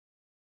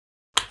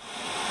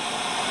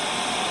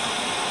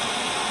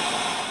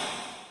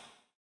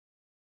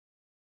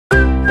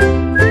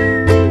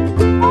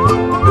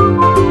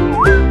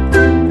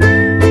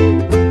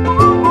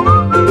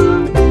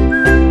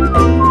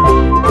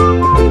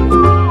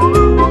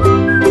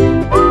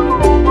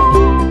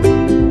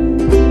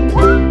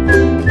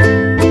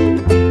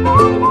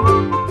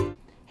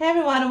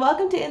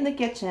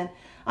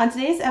On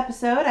today's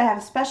episode, I have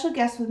a special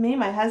guest with me,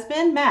 my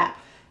husband, Matt.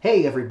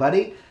 Hey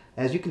everybody!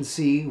 As you can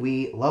see,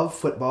 we love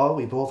football.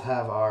 We both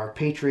have our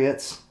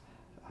Patriots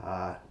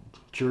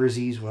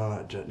jerseys.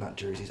 Well, not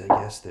jerseys, I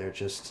guess. They're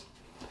just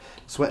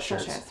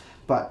sweatshirts.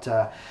 But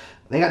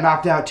they got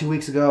knocked out 2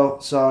 weeks ago.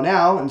 So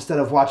now, instead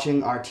of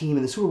watching our team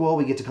in the Super Bowl,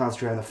 we get to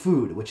concentrate on the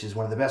food, which is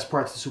one of the best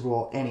parts of the Super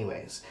Bowl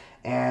anyways.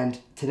 And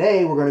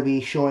today, we're going to be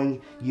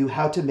showing you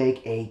how to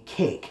make a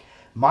cake.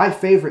 My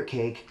favorite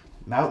cake,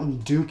 Mountain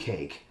Dew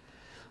cake.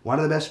 One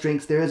of the best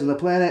drinks there is on the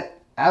planet.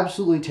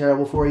 Absolutely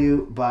terrible for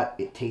you, but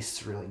it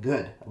tastes really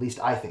good. At least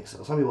I think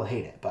so. Some people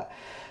hate it, but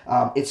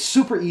it's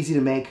super easy to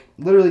make.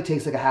 Literally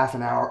takes like a half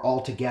an hour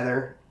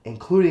altogether,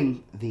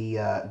 including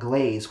the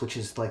glaze, which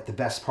is like the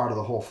best part of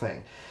the whole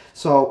thing.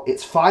 So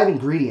it's 5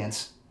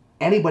 ingredients.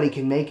 Anybody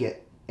can make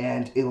it,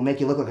 and it'll make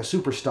you look like a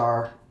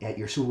superstar at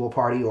your Super Bowl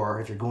party,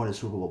 or if you're going to a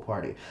Super Bowl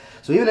party.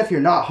 So even if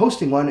you're not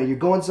hosting one and you're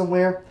going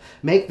somewhere,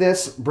 make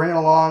this, bring it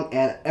along,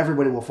 and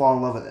everybody will fall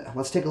in love with it.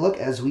 Let's take a look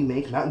as we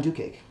make Mountain Dew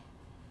cake.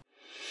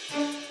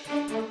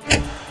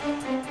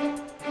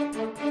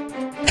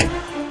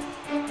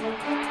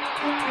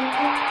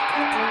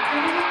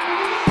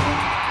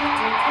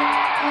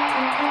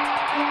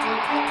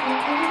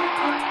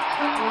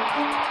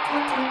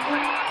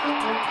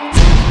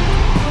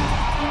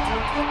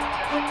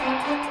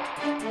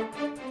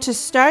 To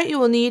start, you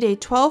will need a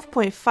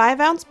 12.5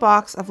 ounce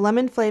box of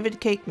lemon flavored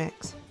cake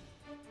mix.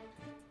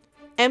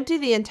 Empty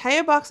the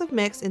entire box of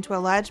mix into a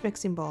large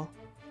mixing bowl.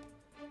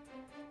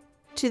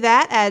 To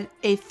that, add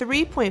a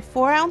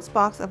 3.4 ounce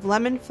box of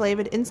lemon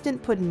flavored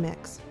instant pudding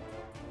mix.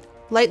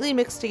 Lightly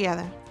mix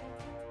together.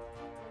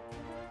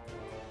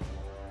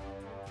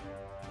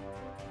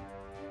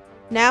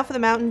 Now for the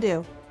Mountain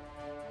Dew.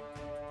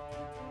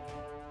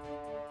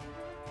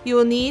 You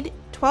will need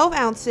 12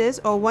 ounces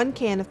or 1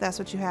 can if that's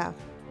what you have.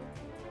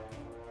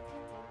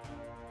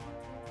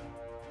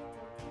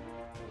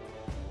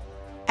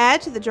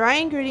 Add to the dry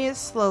ingredients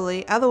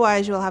slowly,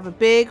 otherwise you will have a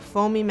big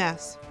foamy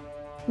mess.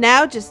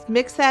 Now just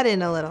mix that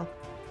in a little.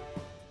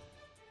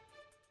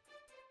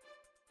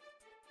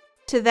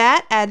 To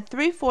that, add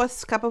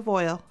 3/4 cup of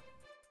oil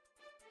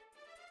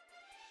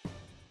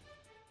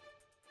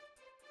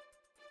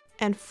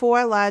and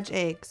 4 large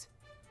eggs.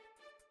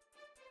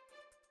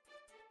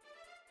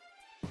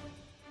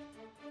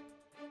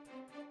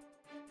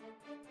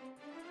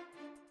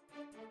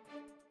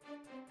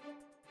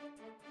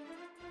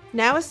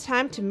 Now it's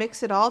time to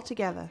mix it all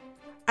together.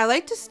 I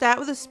like to start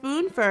with a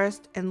spoon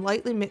first and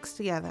lightly mix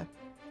together.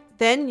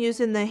 Then,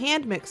 using the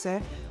hand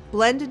mixer,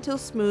 blend until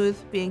smooth,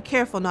 being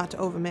careful not to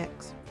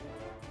overmix.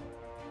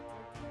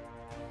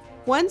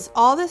 Once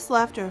all that's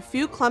left are a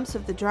few clumps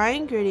of the dry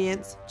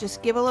ingredients,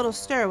 just give a little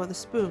stir with a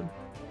spoon.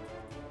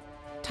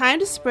 Time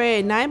to spray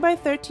a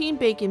 9x13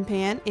 baking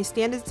pan, a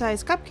standard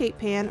size cupcake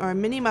pan, or a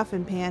mini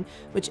muffin pan,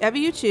 whichever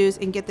you choose,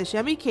 and get this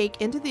yummy cake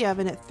into the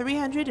oven at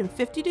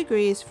 350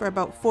 degrees for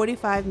about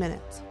 45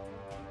 minutes.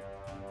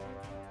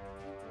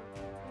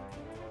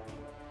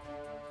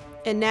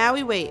 And now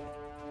we wait.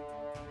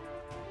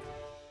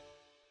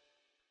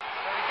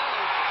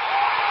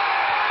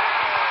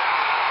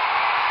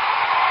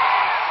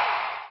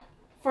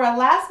 For a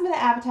last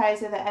minute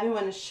appetizer that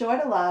everyone is sure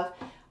to love,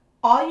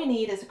 all you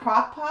need is a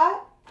crock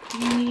pot.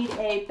 You need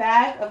a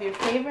bag of your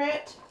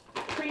favorite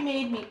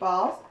pre-made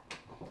meatballs.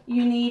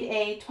 You need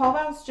a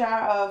 12-ounce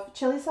jar of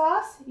chili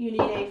sauce. You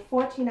need a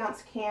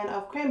 14-ounce can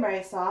of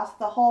cranberry sauce,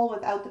 the whole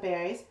without the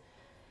berries.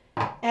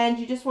 And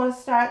you just want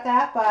to start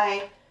that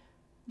by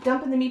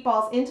dumping the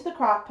meatballs into the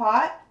crock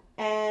pot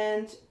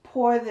and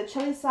pour the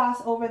chili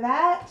sauce over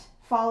that,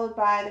 followed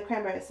by the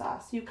cranberry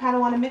sauce. You kind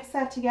of want to mix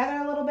that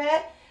together a little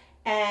bit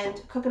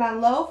and cook it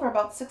on low for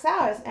about 6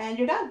 hours, and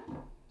you're done.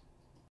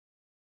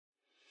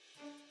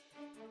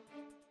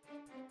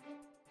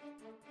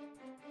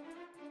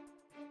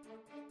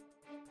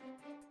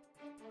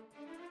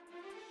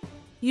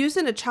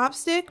 Using a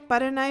chopstick,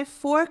 butter knife,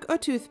 fork, or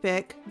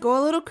toothpick,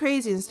 go a little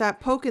crazy and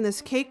start poking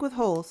this cake with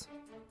holes.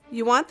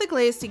 You want the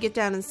glaze to get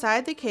down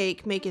inside the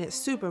cake, making it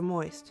super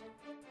moist.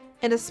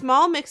 In a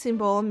small mixing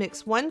bowl,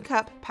 mix 1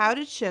 cup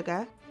powdered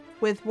sugar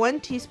with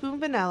 1 teaspoon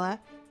vanilla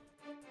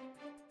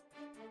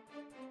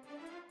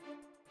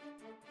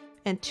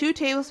and 2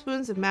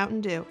 tablespoons of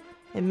Mountain Dew,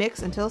 and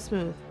mix until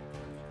smooth.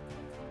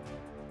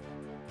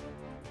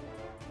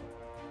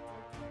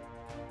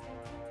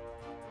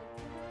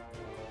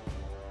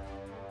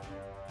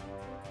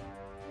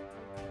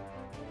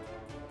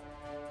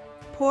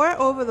 Pour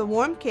over the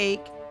warm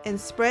cake and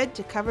spread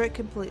to cover it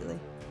completely.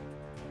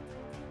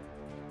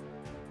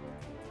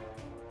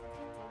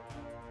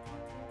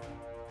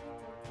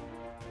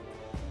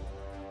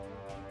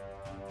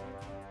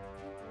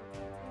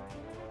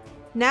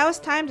 Now it's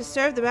time to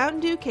serve the Mountain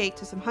Dew cake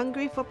to some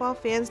hungry football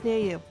fans near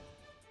you.